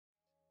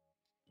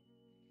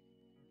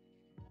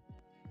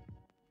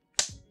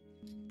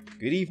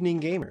Good evening,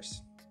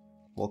 gamers.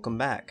 Welcome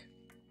back.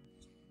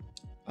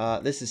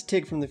 This is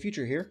Tig from the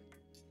future here.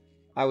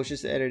 I was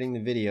just editing the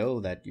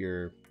video that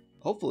you're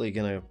hopefully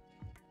gonna,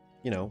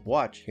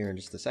 watch here in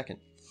just a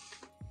second.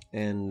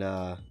 And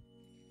I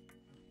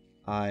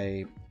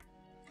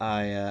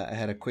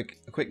had a quick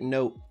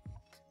note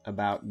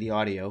about the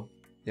audio.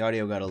 The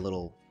audio got a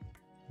little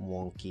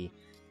wonky,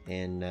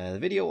 and the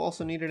video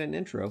also needed an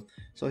intro.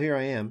 So here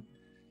I am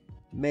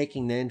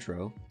making the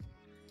intro.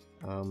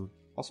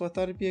 Also, I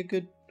thought it'd be a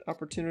good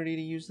opportunity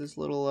to use this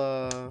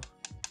little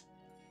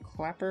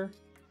clapper.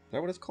 Is that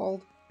what it's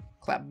called?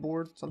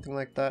 Clapboard, something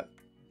like that.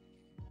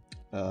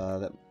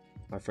 That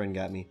my friend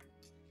got me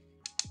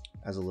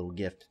as a little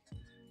gift.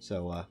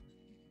 So,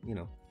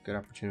 good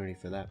opportunity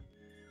for that.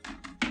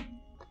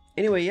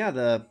 Anyway, yeah,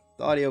 the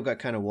audio got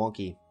kind of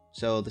wonky.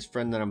 So this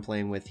friend that I'm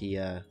playing with, he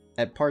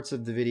at parts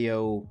of the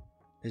video,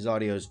 his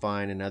audio is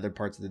fine, and other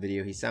parts of the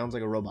video, he sounds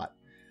like a robot.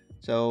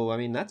 So, I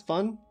mean, that's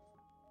fun,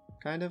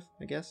 kind of,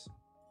 I guess.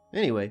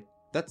 Anyway,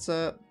 that's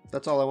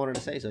all I wanted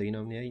to say. So,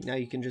 now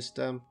you can just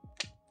go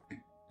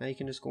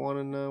on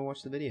and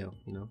watch the video.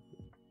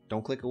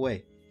 Don't click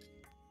away.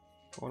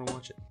 Go on and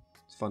watch it.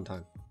 It's a fun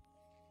time.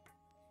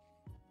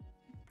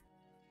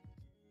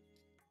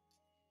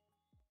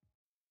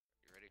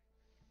 You ready?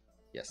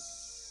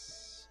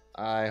 Yes.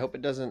 I hope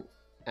it doesn't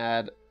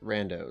add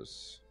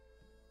randos.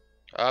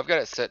 I've got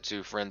it set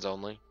to friends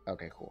only.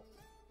 Okay, cool.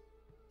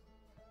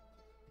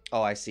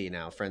 Oh, I see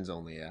now. Friends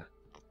only, yeah.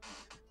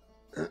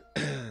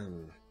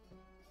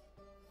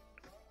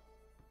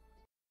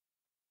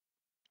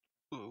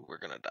 Ooh, we're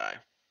gonna die.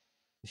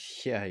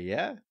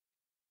 Yeah.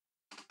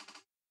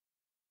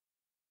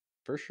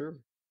 For sure.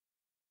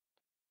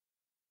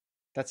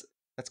 That's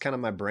kind of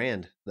my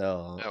brand,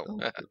 though. Oh.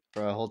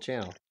 For a whole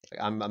channel.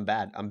 Like, I'm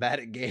bad. I'm bad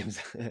at games.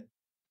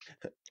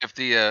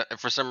 If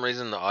for some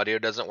reason the audio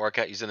doesn't work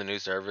out using the new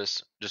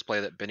service, just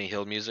play that Benny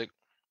Hill music.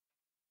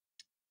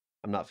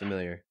 I'm not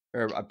familiar.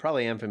 Or I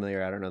probably am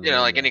familiar. I don't know.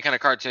 Like any kind of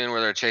cartoon where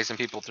they're chasing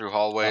people through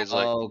hallways,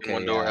 okay,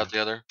 one door yeah. out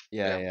the other.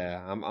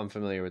 Yeah. I'm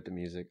familiar with the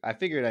music. I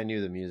figured I knew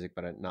the music,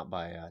 but not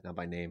by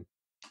name.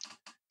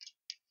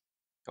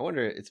 I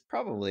wonder. It's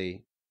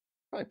probably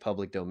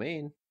public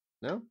domain.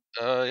 No?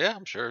 Yeah,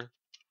 I'm sure.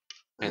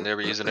 And they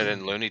were using it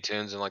in Looney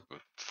Tunes in like the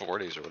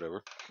 40s or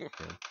whatever. Yeah.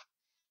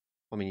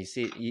 I mean, you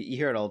see it, you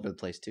hear it all over the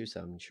place too.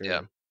 So I'm sure. Yeah.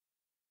 I'm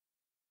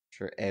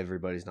sure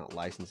everybody's not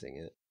licensing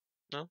it.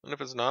 No, and if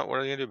it's not, what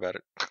are you gonna do about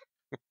it?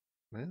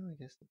 Well, I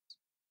guess that's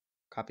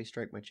copy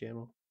strike my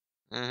channel.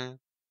 Mm-hmm.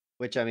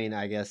 Which, I mean,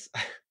 I guess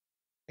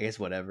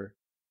whatever.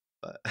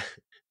 But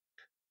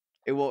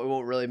it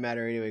won't really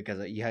matter anyway,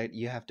 because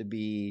you have to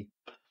be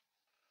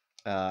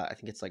I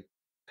think it's like,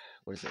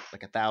 what is it,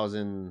 like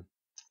 1,000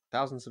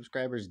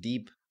 subscribers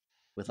deep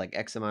with like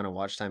X amount of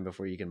watch time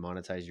before you can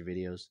monetize your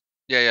videos.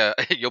 Yeah,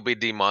 you'll be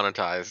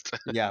demonetized.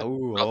 Yeah,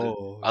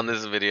 on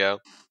this video.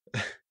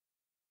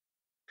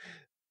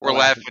 We're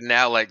laughing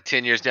now, like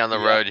 10 years down the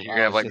road. You're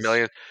gonna have like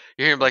millions.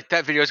 You're gonna be like,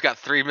 that video's got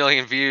 3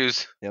 million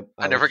views. Yep.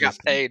 I never got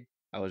paid.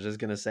 I was just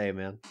gonna say,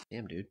 man.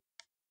 Damn, dude.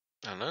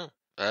 I know.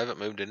 I haven't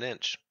moved an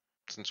inch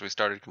since we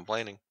started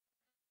complaining.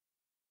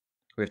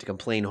 We have to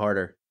complain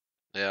harder.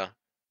 Yeah.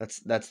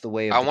 That's the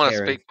way of I the want to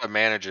Karen. speak to a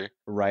manager.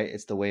 Right,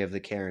 it's the way of the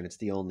Karen. It's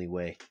the only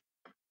way.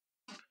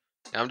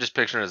 I'm just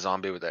picturing a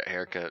zombie with that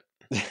haircut.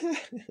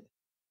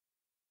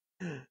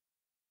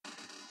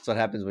 That's what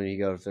happens when you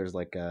go, if there's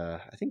like I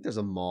think there's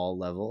a mall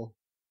level,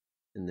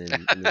 and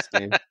then in this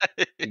game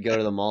you go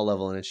to the mall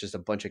level and it's just a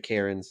bunch of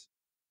Karens.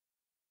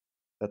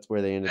 That's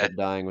where they ended up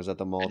dying, was at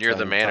the mall. And you're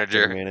the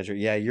manager.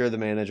 Yeah, you're the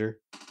manager.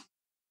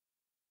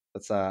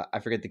 That's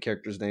I forget the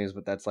characters' names,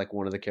 but that's like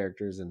one of the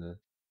characters in the,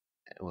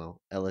 well,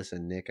 Ellis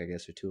and Nick, I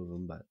guess, are two of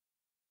them. But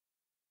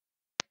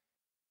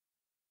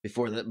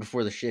before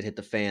the shit hit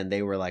the fan,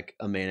 they were like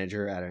a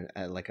manager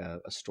at like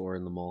a store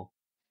in the mall.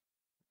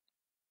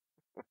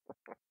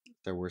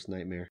 Their worst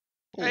nightmare.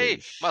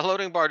 Hey, my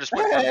loading bar just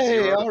went from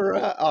 0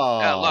 to...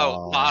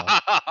 all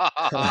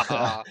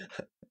right.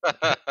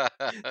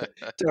 Hello.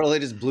 Totally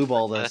just blue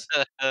balled us.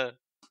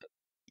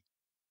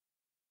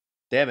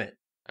 Damn it.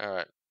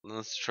 Alright,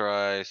 let's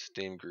try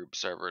Steam group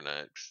server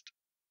next.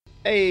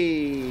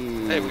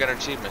 Hey, we got an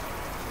achievement.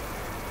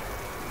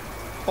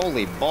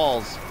 Holy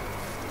balls.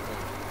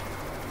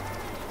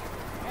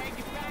 Hey,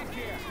 get back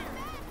here.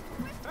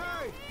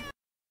 Hey.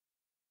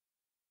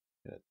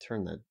 Gotta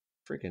turn that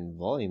freaking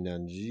volume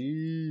down.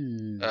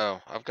 Jeez. Oh,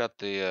 I've got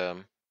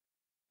the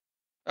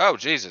oh,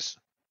 Jesus.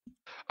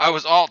 I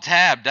was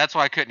alt-tabbed, that's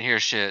why I couldn't hear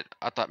shit.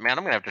 I thought, man,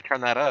 I'm gonna have to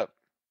turn that up.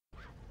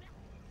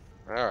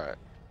 Alright.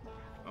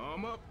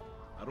 I'm up.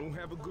 I don't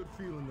have a good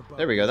feeling about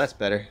There we go, that's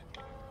better.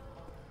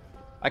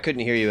 I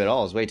couldn't hear you at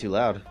all, it was way too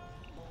loud.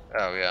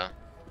 Oh, yeah.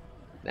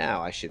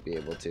 Now I should be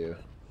able to.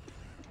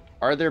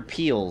 Are there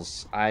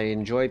peels? I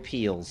enjoy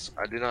peels.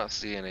 I do not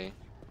see any.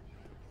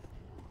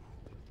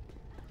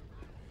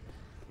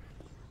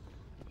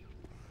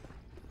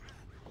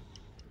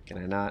 Can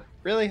I not?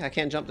 Really? I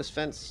can't jump this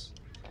fence?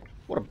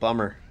 What a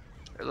bummer.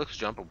 It looks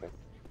jumpable.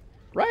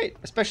 Right.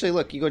 Especially,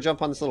 look, you go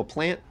jump on this little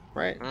plant.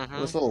 right? Mhm.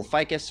 This little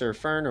ficus or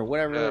fern or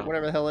whatever, Yeah.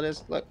 whatever the hell it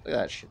is. Look at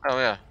that shit. Oh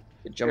yeah.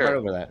 Jump Here. right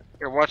over that.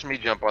 Here, watch me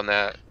jump on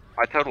that.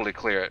 I totally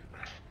clear it.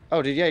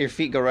 Oh, dude, yeah, your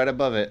feet go right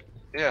above it.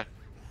 Yeah.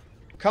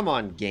 Come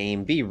on,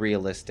 game, be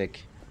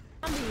realistic.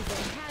 Zombies and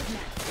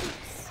hazmat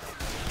suits.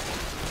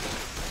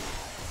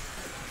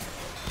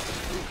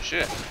 Ooh,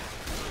 shit.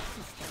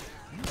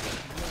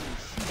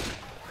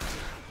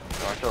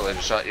 Oh, I totally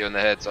just shot you in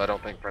the head, so I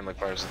don't think friendly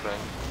fire is a thing.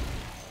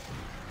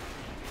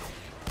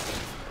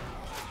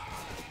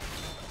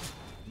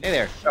 Hey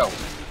there. Oh.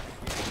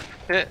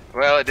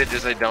 Well, it did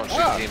just say don't shoot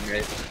Oh.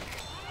 teammate.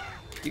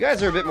 You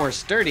guys are a bit more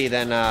sturdy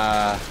than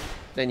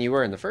you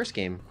were in the first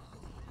game.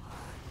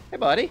 Hey,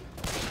 buddy.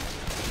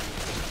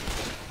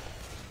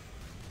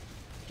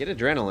 Get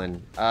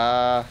adrenaline.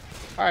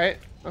 Alright,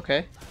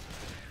 okay.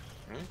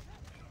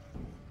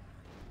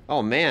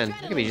 Oh man,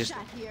 look at me just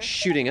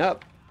shooting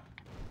up.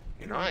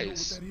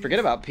 Nice. Forget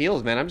about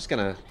peels, man. I'm just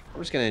gonna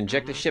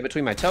inject this shit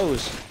between my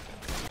toes.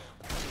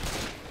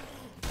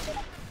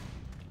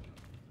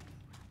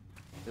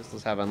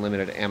 Pistols have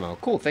unlimited ammo.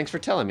 Cool, thanks for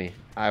telling me.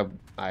 I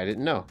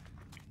didn't know.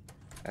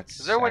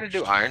 That's Is there a way to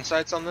do iron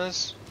sights on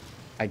this?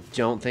 I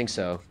don't think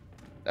so.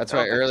 That's I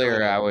why don't think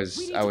earlier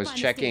so. I was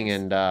checking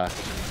and oh,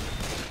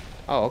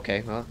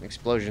 okay. Well,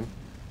 explosion.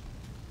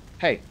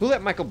 Hey, who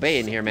let Michael Bay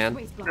in here, man?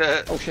 Waste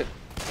block. Oh shit.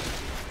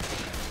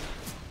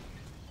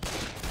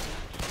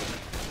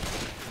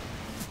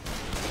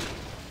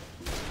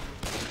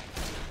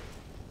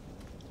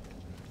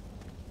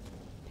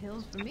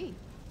 Pills for me.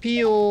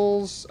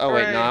 Peels. Oh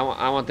wait, no, Hooray.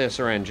 I want this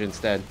syringe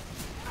instead.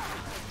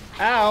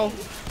 Ow!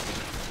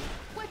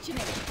 What's your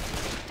name?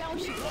 Don't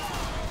shoot.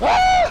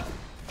 Ah!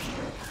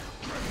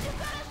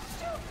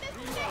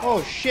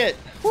 Oh shit!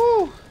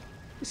 Woo!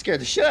 You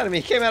scared the shit out of me.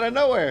 It came out of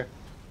nowhere.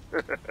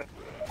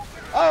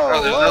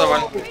 Oh, there's another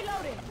one. Reloaded.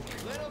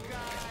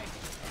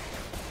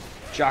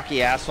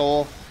 Jockey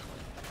asshole.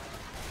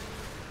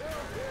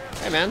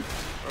 Hey man.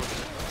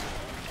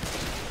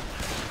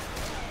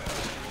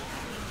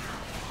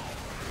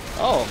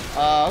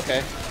 Oh,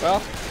 okay.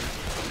 Well.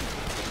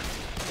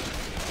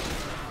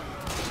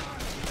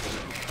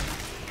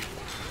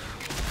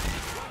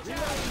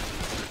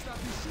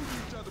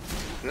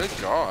 Good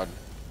God.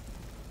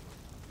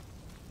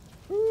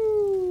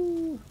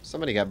 Woo.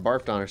 Somebody got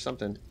barfed on or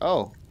something.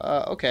 Oh,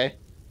 okay.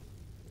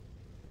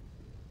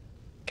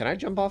 Can I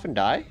jump off and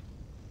die?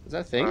 Is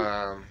that a thing?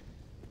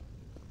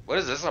 What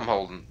is this I'm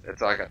holding?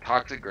 It's like a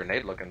toxic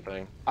grenade looking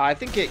thing. I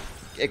think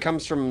it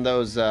comes from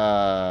those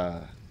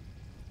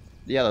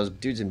yeah, those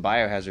dudes in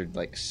biohazard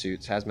like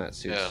suits, hazmat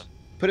suits. Yeah.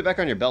 Put it back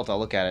on your belt. I'll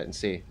look at it and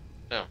see.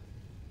 Yeah.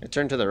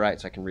 Turn to the right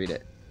so I can read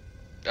it.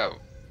 Oh.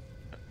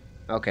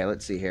 Okay,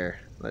 let's see here.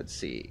 Let's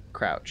see.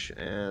 Crouch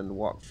and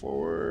walk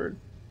forward.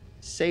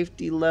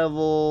 Safety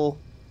level.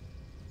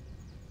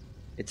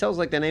 It tells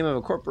like the name of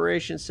a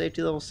corporation.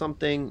 Safety level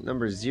something.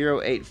 Number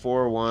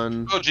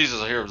 0841. Oh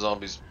Jesus, I hear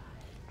zombies.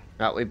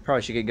 Oh, we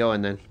probably should get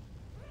going then.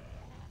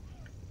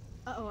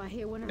 Uh-oh, I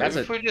hear one of That's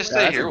Maybe them. if we just yeah,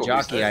 stay that's here, a we'll be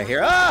jockey safe. I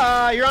hear.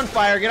 Ah, you're on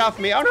fire. Get off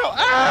me. Oh no.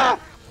 Ah!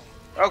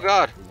 Oh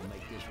God. We'll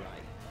make this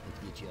right.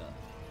 Let's get you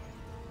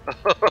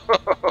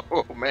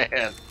up. Oh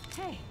man.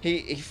 Hey,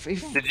 He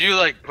Did you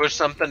like push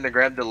something to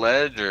grab the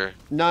ledge or?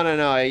 No.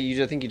 I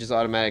think you just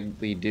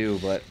automatically do,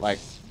 but like,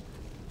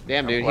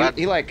 damn, dude, glad-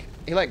 he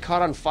like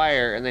caught on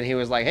fire, and then he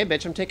was like, "Hey,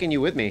 bitch, I'm taking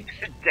you with me."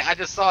 I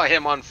just saw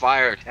him on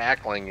fire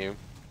tackling you.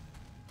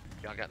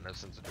 Y'all got no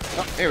sense of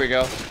Oh, here we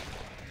go.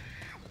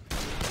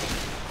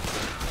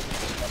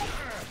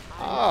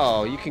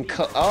 Oh, you can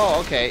cut.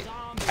 Oh, okay.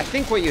 I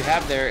think what you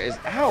have there is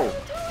ow.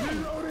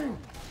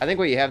 I think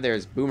what you have there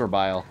is boomer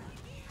bile.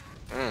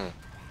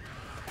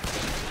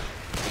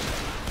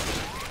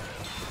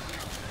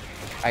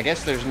 I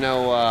guess there's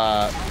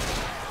no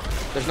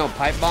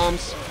pipe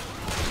bombs.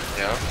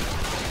 Yeah.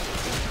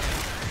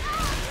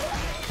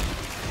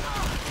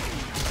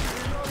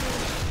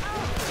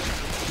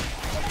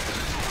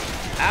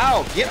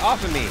 Ow! Get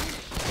off of me!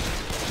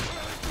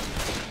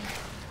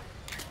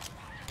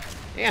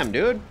 Damn,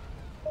 dude.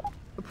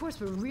 reports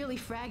were really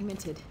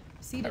fragmented.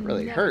 See, That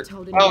really hurt.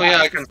 Oh yeah,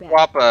 I can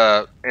swap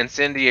a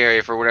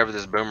incendiary for whatever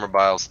this boomer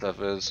bile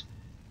stuff is.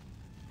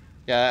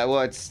 Yeah,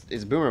 well, it's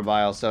boomer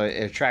bile, so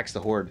it attracts the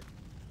horde.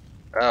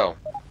 Oh.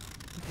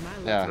 My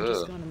Yeah. luck is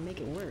just Ugh. gonna make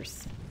it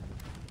worse.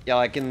 Yeah,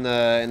 like in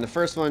the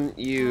first one,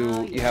 you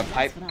Oh, you yeah, have that's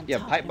pipe what I'm you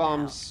have pipe talking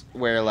bombs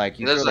where like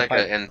you There's throw the like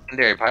pipe. an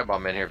incendiary pipe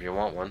bomb in here if you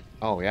want one.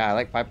 Oh yeah, I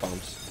like pipe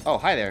bombs. Oh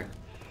hi there.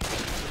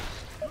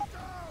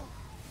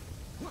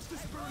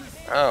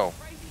 Oh.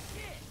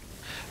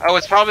 Oh,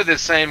 it's probably the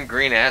same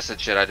green acid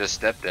shit I just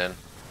stepped in.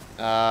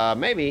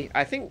 Maybe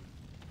I think.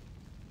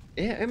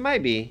 Yeah, it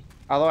might be.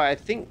 Although I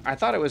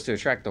thought it was to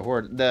attract the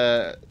horde.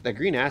 The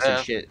green acid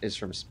Yeah. shit is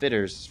from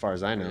spitters, as far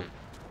as I know.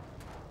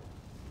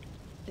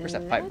 Where's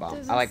that pipe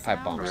bomb? I like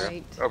pipe bombs. Over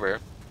here. Over here.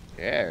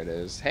 There it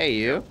is. Hey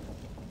you.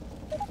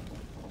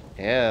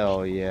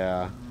 Hell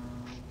yeah.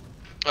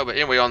 Oh, but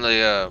anyway, on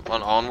the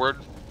on onward,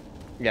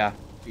 Yeah.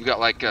 you got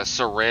like a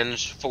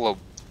syringe full of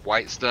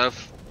white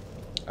stuff.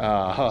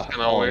 Kinda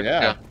Oh weird.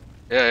 yeah.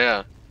 Yeah.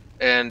 Yeah.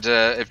 And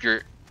if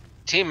you're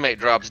teammate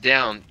drops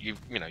down, you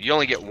know, you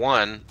only get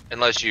one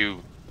unless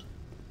you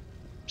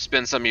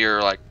spend some of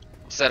your like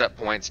setup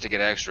points to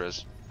get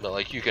extras. But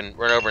like you can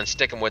run over and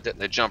stick them with it,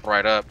 and they jump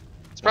right up.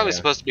 It's probably yeah.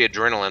 supposed to be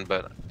adrenaline,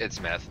 but it's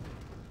meth.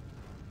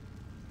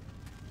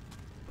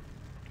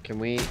 Can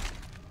we?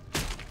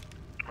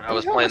 I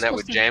was hell am I playing that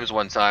with supposed to- James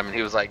one time, and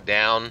he was like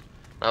down.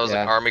 I was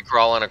like Yeah. army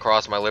crawling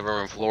across my living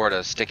room floor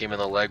to stick him in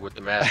the leg with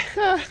the meth.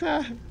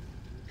 I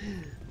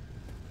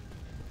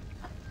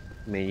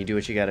mean, you do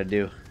what you gotta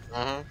do.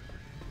 Mm-hmm.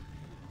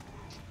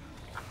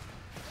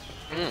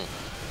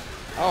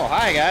 Oh,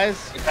 hi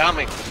guys. He found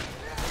me.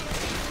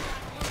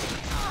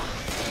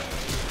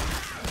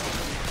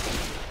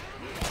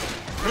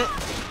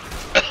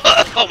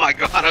 Oh my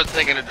god, I was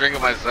thinking of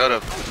drinking my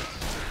soda.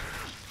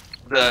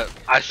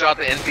 I shot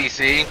the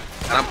NPC,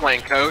 and I'm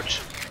playing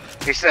coach.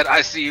 He said,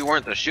 "I see you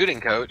weren't the shooting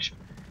coach."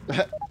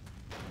 I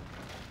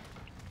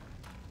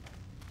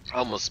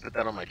almost spit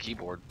that on my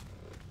keyboard.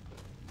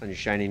 On your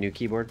shiny new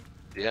keyboard.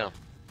 Yeah.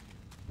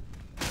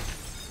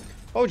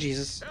 Oh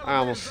Jesus! I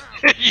almost.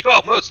 You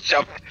almost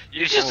jumped.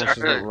 You just Almost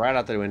heard went it. right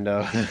out the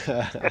window.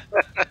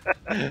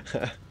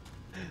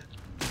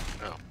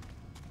 Oh.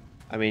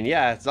 I mean,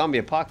 yeah, it's zombie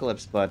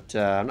apocalypse, but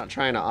I'm not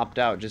trying to opt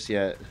out just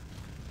yet.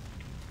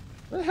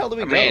 Where the hell do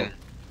we I go? mean,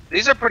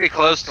 these are pretty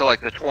close to like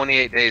the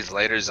 28 days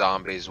later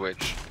zombies,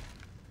 which,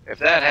 if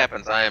that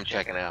happens, I am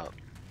checking out.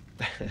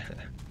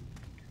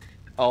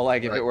 Oh,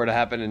 like if it were to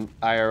happen in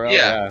IRL?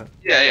 Yeah.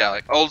 Yeah,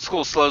 like old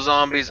school slow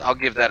zombies, I'll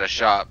give that a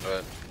shot,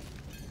 but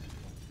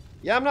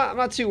Yeah, I'm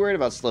not too worried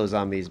about slow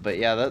zombies, but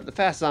yeah, the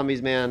fast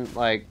zombies, man,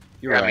 like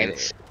you're I right. mean,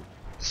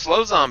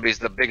 slow zombies,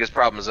 the biggest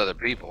problem is other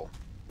people.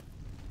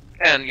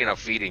 And, you know,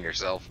 feeding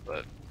yourself,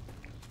 but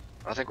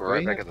I think we're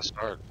right back at the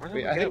start.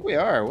 I think we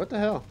are. What the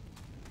hell?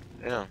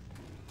 Yeah.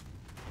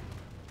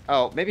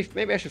 Oh, maybe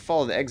I should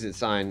follow the exit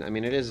sign. I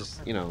mean, it is,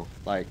 you know,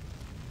 like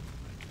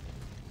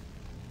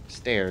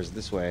stairs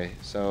this way.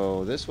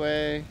 So this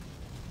way.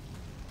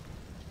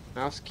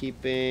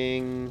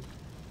 Housekeeping.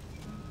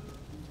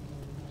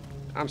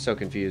 I'm so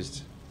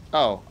confused.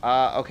 Oh,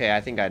 okay,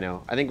 I think I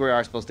know. I think we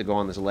are supposed to go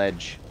on this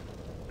ledge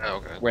Oh,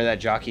 okay. where that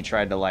jockey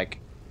tried to like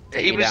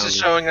take He me was down. just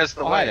showing us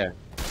the Oh, hi way.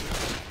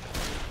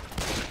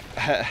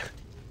 there.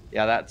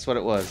 Yeah, that's what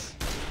it was.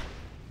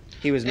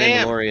 He was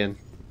Damn. Mandalorian.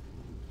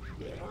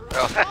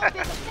 Oh.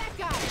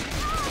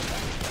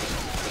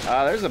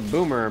 There's a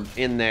boomer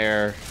in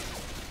there.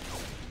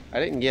 I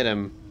didn't get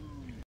him.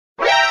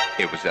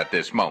 It was at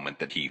this moment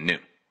that he knew.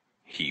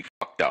 He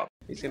fucked up.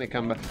 He's gonna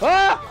come back.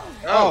 Ah!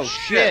 Oh,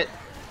 shit! shit.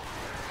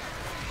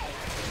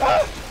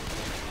 Ah!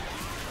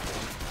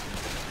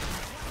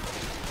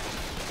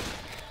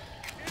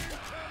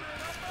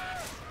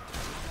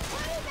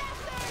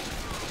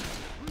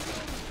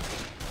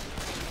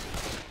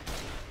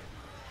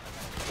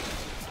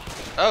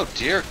 Oh,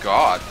 dear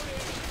God.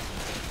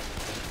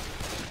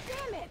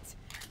 Damn it!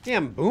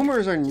 Damn,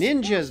 boomers are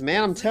ninjas,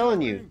 man. I'm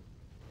telling you.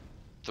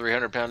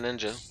 300-pound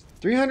ninja.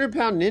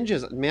 300-pound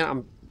ninjas,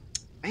 man.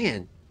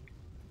 Man.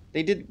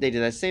 They did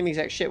that same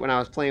exact shit when I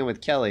was playing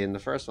with Kelly in the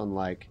first one.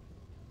 Like,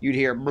 you'd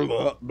hear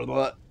blah, blah,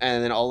 blah,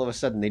 and then all of a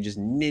sudden they just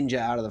ninja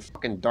out of the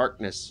fucking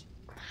darkness.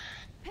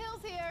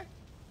 Pills here.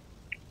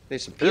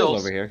 There's some pills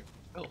Pills? over here.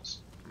 Pills.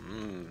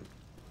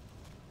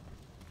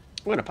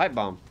 Oh, and a pipe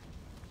bomb.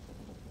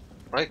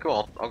 Alright,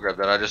 cool. I'll grab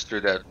that. I just threw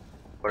that,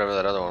 whatever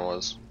that other one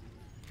was.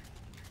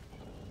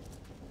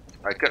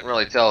 I couldn't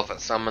really tell if it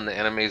summoned the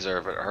enemies or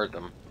if it hurt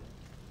them.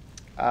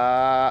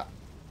 I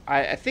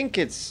think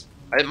it's...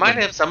 It might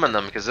have summoned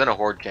them because then a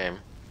horde came.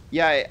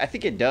 Yeah, I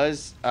think it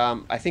does.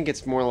 I think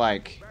it's more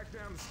like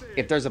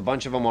if there's a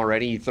bunch of them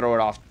already, you throw it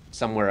off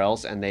somewhere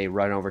else and they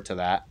run over to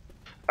that.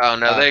 Oh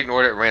no, they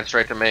ignored it and ran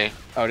straight to me.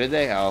 Oh, did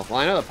they? Oh, well,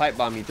 I know the pipe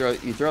bomb. You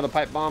throw the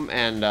pipe bomb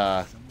and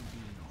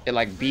it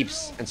like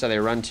beeps, and so they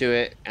run to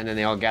it, and then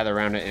they all gather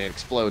around it, and it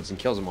explodes and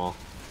kills them all.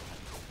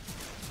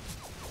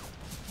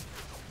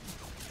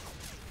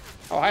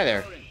 Oh, hi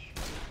there.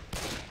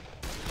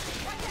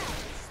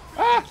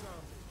 Ah!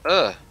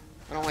 Ugh.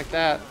 I don't like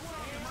that.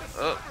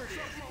 Ugh.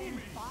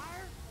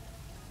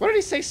 What did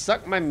he say?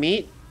 Suck my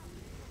meat?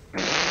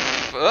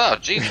 Oh,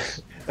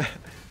 Jesus.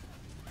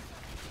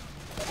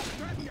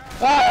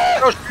 Ah!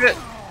 Oh, shit.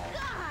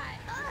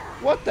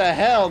 What the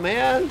hell,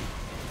 man?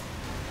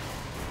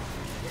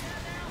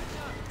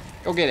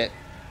 Go get it.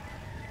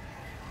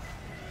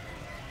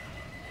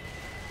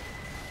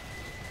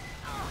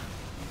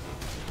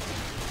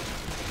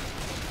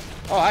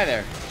 Oh, hi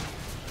there.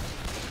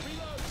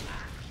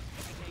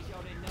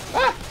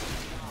 Ah!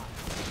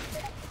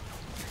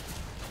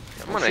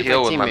 I'm gonna Shoot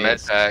heal with my med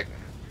teammates. pack.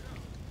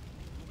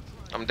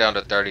 I'm down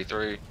to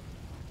 33.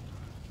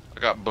 I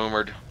got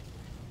boomered.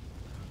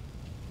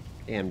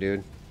 Damn,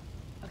 dude.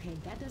 Okay,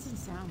 that doesn't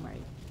sound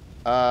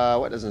right.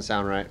 What doesn't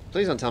sound right?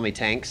 Please don't tell me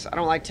tanks. I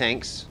don't like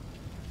tanks.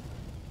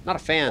 Not a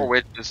fan. Or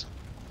witches.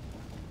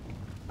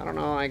 I don't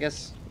know. I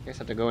guess I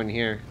have to go in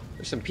here.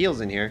 There's some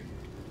peels in here.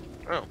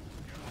 Oh.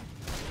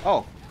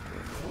 Oh.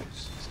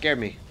 Scared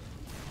me.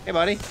 Hey,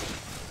 buddy.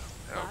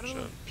 Oh, shit.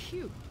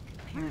 Puke,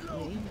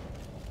 apparently.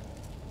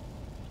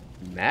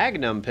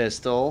 Magnum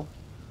pistol?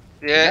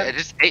 Yeah, that- it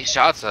just 8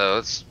 shots though.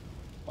 It's.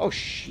 Oh,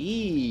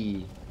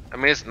 she. I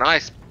mean, it's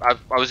nice. I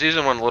was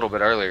using one a little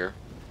bit earlier.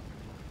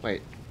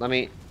 Wait, let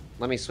me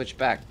switch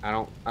back. I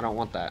don't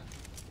want that.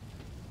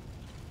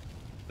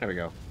 There we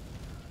go.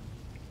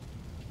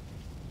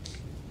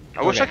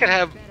 I wish I Okay. could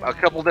have a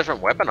couple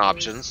different weapon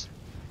options,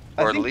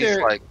 I or at think least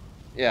they're- like,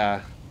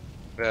 Yeah.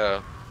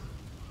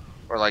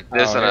 or like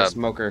this Oh, and there's a.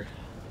 smoker.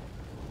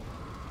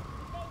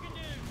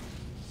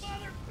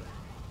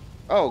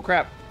 Oh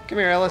crap! Come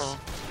here, Ellis.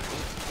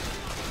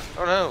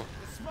 Oh no!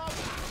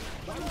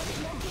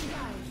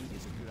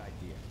 It's a good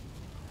idea.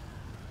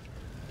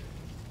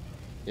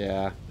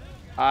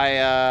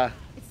 Yeah.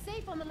 It's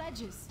safe on the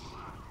ledges.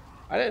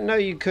 I didn't know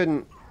you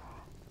couldn't.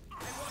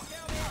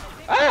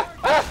 Ah!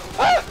 Ah!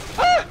 Ah!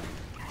 Ah!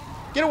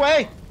 Get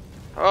away!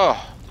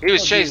 Oh, he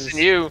was Oh, chasing Jesus.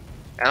 you,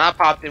 and I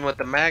popped him with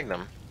the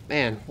Magnum.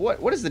 Man,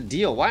 what is the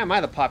deal? Why am I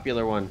the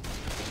popular one?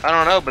 I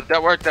don't know, but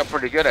that worked out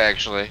pretty good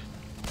actually.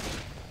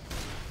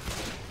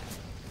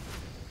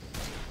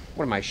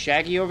 What am I,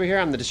 Shaggy over here?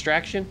 I'm the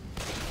distraction?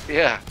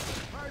 Yeah.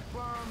 Pipe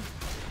bomb.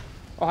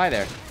 Oh, hi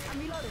there. I'm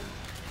reloading.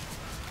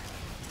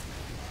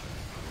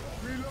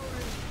 Reloading.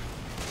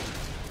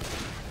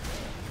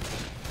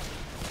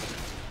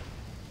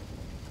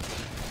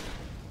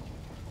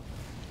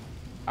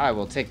 I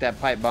will take that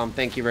pipe bomb,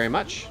 thank you very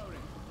much.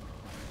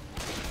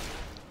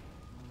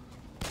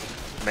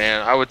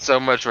 Man, I would so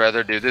much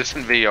rather do this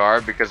in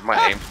VR because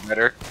my aim's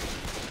better.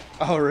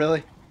 Oh,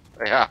 really?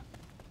 Yeah.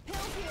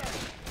 Pills here.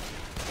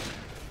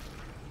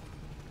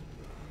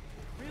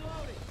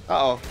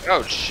 Uh-oh.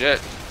 Oh shit.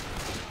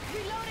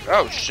 Reloading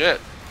Oh here.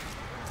 shit.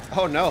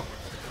 Oh, no.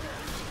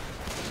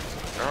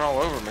 They're all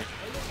over me.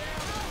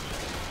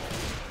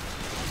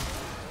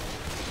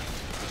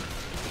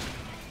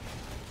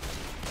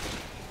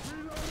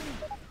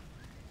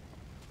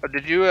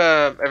 Did you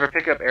ever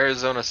pick up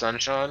Arizona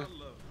Sunshine?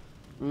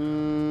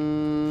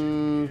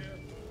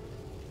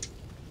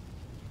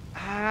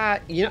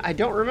 You know, I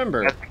don't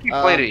remember. I think you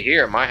played it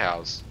here at my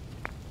house.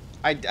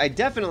 I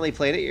definitely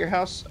played at your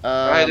house.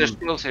 Alright, there's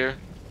pills here.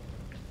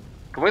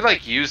 Can we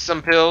like use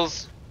some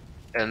pills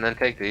and then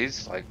take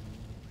these? Like,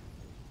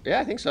 Yeah,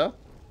 I think so.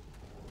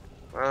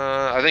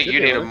 I think Should you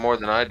be need able them to. more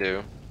than I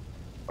do.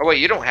 Oh wait,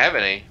 you don't have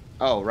any.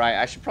 Oh, right.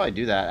 I should probably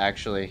do that,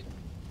 actually.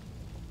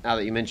 Now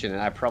that you mention it,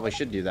 I probably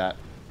should do that.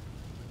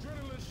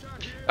 Adrenaline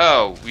shot here.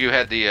 Oh, you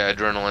had the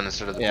adrenaline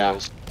instead of the Yeah.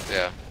 pills.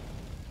 Yeah.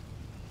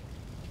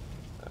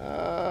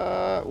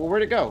 Well,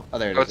 where'd it go? Oh,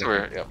 there it Go is. through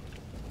it. Yep.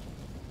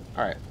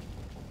 All right.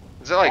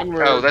 Is that like?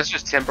 Onward. Oh, that's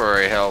just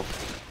temporary health.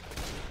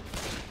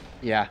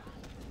 Yeah.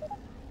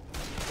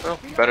 Well,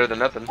 better than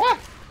nothing. Ah!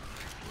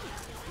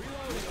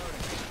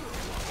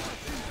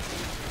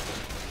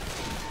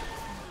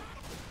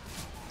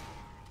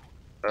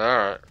 All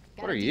right.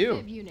 Got What a are you?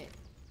 defib unit.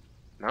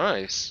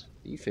 Nice.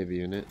 EFib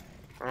unit.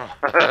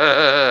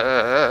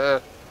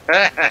 Oh.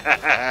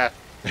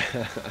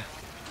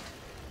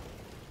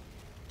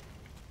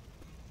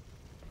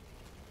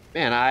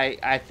 Man,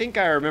 I think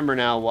I remember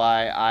now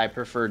why I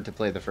preferred to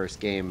play the first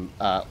game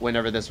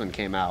whenever this one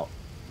came out.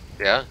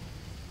 Yeah.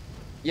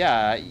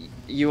 Yeah,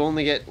 you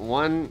only get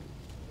one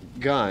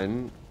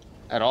gun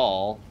at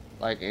all,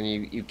 like, and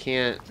you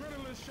can't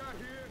Adrenaline shot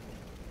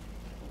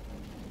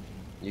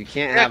here.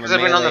 have Yeah, a because I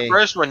mean, on the melee-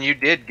 first one, you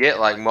did get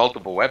like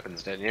multiple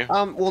weapons, didn't you?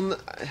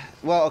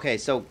 Well, okay,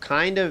 so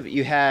kind of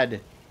you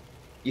had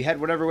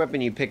whatever weapon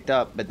you picked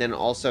up, but then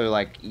also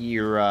like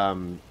you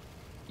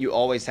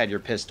always had your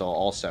pistol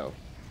also.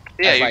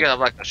 Yeah, as you like- could have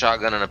like a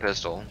shotgun and a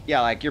pistol.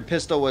 Yeah, like your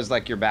pistol was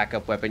like your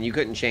backup weapon. You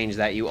couldn't change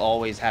that. You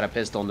always had a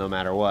pistol no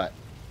matter what.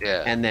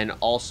 Yeah. And then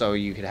also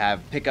you could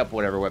pick up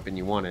whatever weapon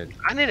you wanted.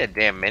 I need a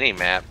damn mini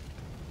map.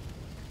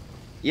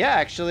 Yeah,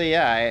 actually,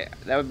 yeah,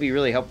 that would be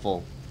really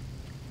helpful.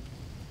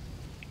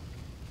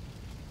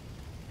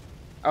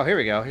 Oh, here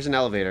we go. Here's an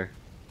elevator.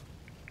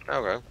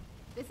 Okay.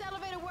 This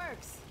elevator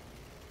works.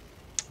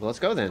 Well, let's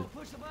go then.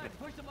 Push the button,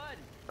 push the button.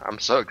 I'm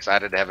so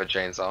excited to have a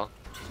chainsaw.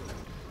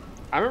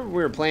 I remember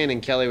we were playing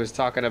and Kelly was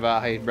talking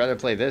about how he'd rather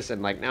play this,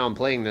 and like now I'm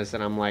playing this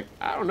and I'm like,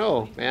 I don't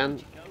know,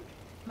 man.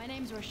 My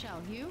name's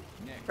Rochelle. You?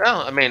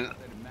 Well, I mean,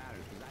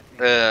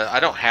 I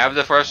don't have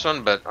the first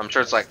one, but I'm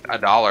sure it's like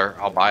 $1.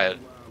 I'll buy it.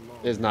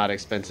 It's not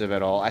expensive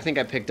at all. I think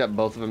I picked up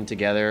both of them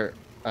together,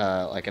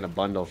 like in a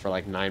bundle for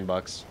like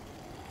 $9.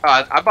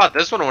 I bought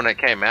this one when it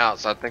came out,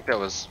 so I think that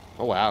was,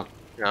 Oh wow.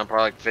 probably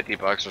like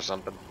 $50 or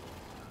something.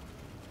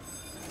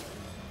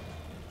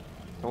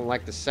 Don't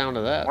like the sound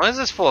of that. Why is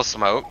this full of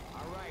smoke?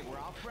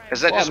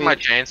 Is that Well, I just my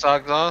mean- chainsaw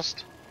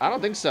exhaust? I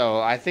don't think so.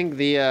 I think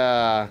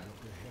the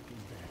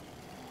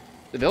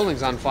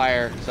building's on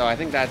fire, so I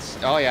think that's.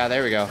 Oh yeah,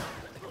 there we go.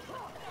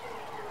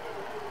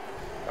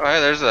 Oh, hey,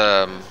 there's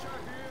a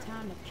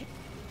Time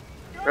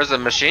to kick.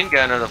 machine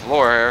gun on the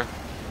floor here.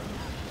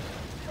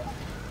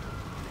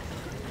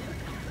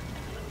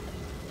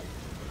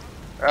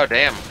 Oh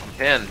damn, I'm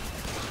pinned.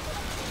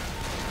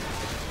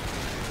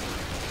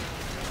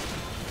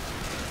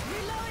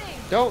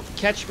 Reloading. Don't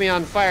catch me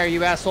on fire,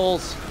 you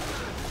assholes.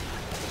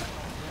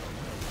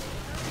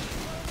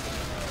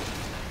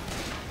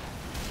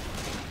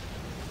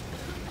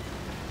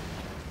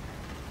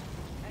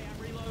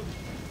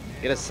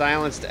 Get a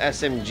silenced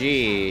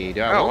SMG.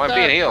 Do I Oh, want I'm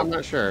being that? healed. I'm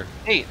not sure.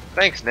 Neat.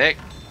 Thanks, Nick.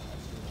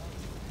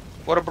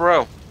 What a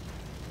bro.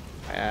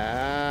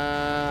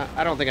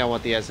 I don't think I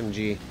want the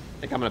SMG. I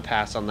think I'm gonna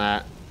pass on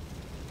that.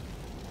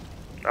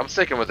 I'm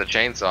sticking with the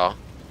chainsaw.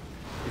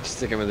 You're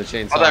sticking with the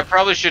chainsaw. Although I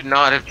probably should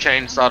not have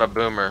chainsawed a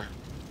boomer.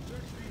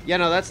 Yeah,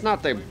 no, that's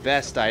not the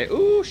best idea.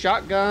 Ooh,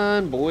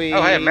 shotgun, boy.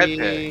 Oh, hey, med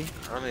kit.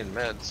 I don't need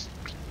meds.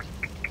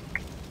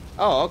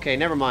 Oh, okay,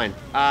 never mind.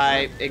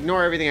 I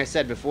ignore everything I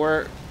said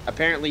before.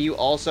 Apparently, you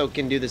also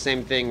can do the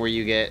same thing where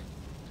you get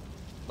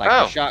like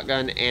Oh. the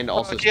shotgun and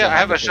also Fuck still yeah, I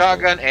have the a pistol.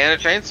 shotgun and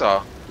a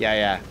chainsaw. Yeah,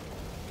 yeah.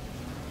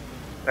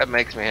 That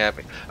makes me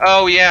happy.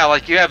 Oh yeah,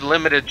 like you have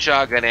limited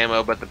shotgun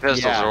ammo, but the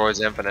pistols Yeah. are always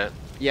infinite.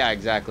 Yeah,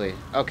 exactly.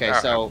 Okay,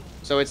 Alright.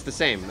 so it's the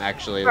same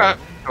actually. Alright,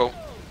 cool.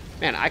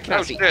 Man, I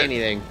cannot Oh, see shit.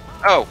 anything.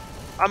 Oh,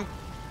 I'm.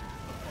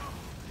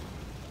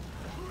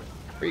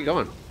 Where are you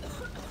going?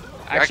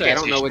 Actually, I can't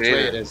don't see know which shit way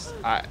either. it is.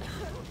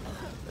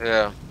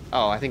 Yeah.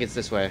 Oh, I think it's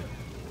this way.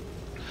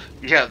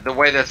 Yeah, the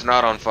way that's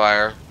not on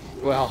fire.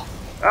 Well,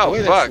 Oh the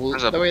way fuck!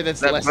 that's, There's the way that's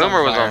that less boomer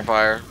on was fire. on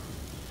fire.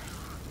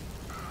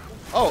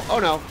 Oh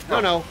no, no,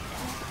 no.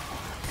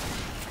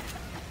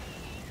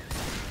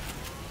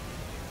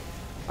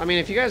 I mean,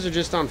 if you guys are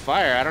just on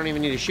fire, I don't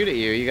even need to shoot at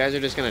you. You guys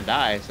are just gonna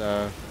die,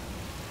 so...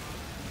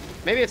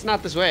 Maybe it's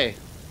not this way.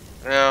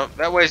 Yeah,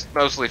 that way's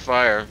mostly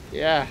fire.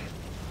 Yeah.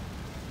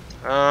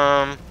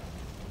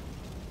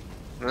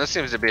 This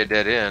seems to be a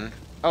dead end.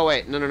 Oh,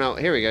 wait. No, no, no.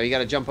 Here we go. You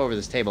gotta jump over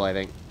this table, I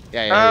think.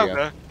 Yeah, yeah, Oh, here you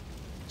go. okay.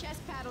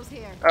 Chest paddles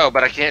here. Oh,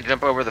 but I can't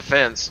jump over the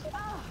fence.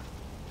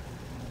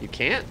 You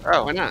can't?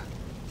 Oh. Why not?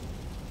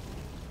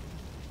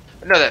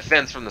 No, that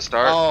fence from the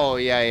start. Oh,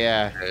 yeah,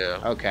 yeah.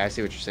 Yeah. Okay, I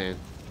see what you're saying.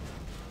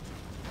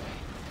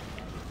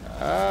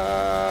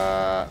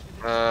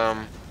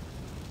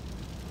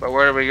 But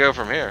where do we go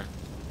from here?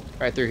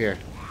 Right through here.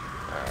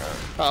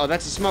 Uh-oh,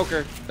 that's a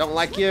smoker. Don't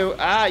like you.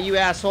 Ah, you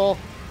asshole.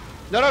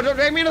 No, no, don't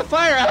drag me into the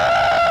fire.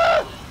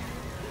 Ah!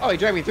 Oh, he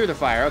dragged me through the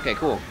fire. Okay,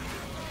 cool.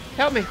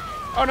 Help me.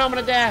 Oh, no, I'm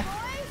gonna die.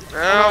 No,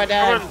 Oh, I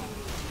died. come on.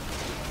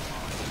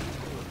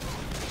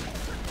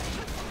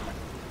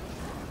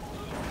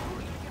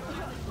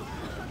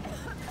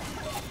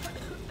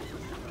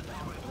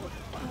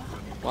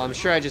 Well, I'm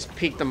sure I just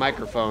peaked the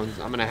microphones.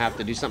 I'm gonna have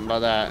to do something about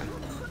that.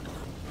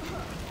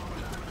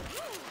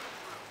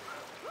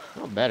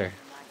 Oh, better.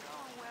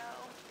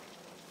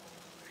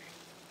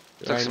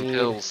 Do Took I some need-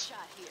 pills.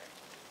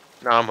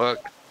 No, I'm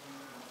hooked.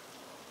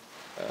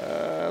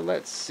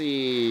 Let's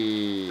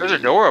see. There's a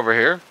door over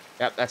here.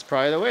 Yep, that's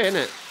probably the way, isn't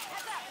it?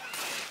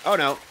 Oh,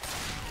 no.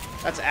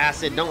 That's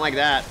acid. Don't like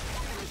that.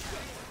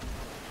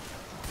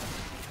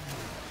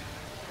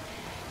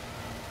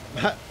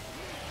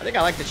 I think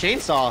I like the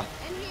chainsaw.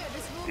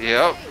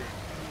 Yep.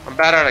 I'm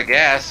about out of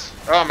gas.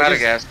 Oh, I'm out of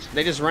gas.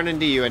 They just run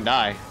into you and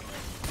die.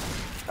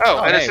 Oh,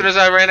 and as hey. soon as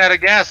I ran out of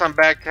gas, I'm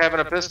back having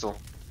a pistol.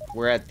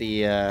 We're at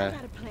the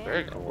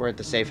Very cool. we're at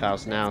the safe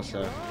house now,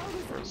 so.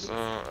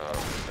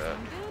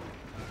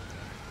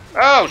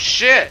 Oh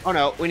shit! Oh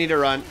no, we need to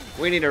run.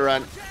 We need to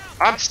run.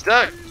 I'm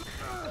stuck.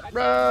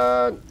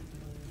 Run!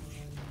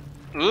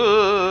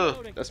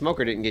 Ugh. The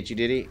smoker didn't get you,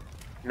 did he?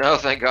 No,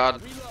 thank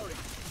God.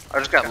 I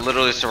just got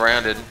literally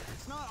surrounded.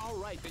 It's not all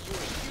right that you were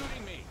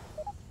shooting me.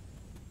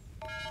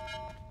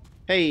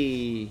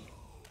 Hey.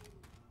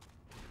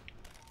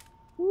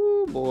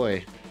 Woo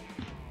boy.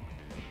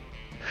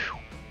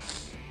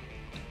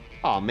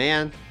 Oh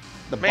man,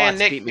 the Man, bots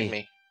Nick beat beat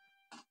me.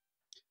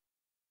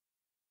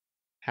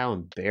 How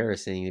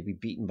embarrassing to be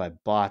beaten by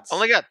bots.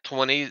 Only got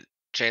 20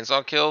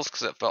 chainsaw kills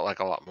because it felt like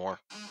a lot more.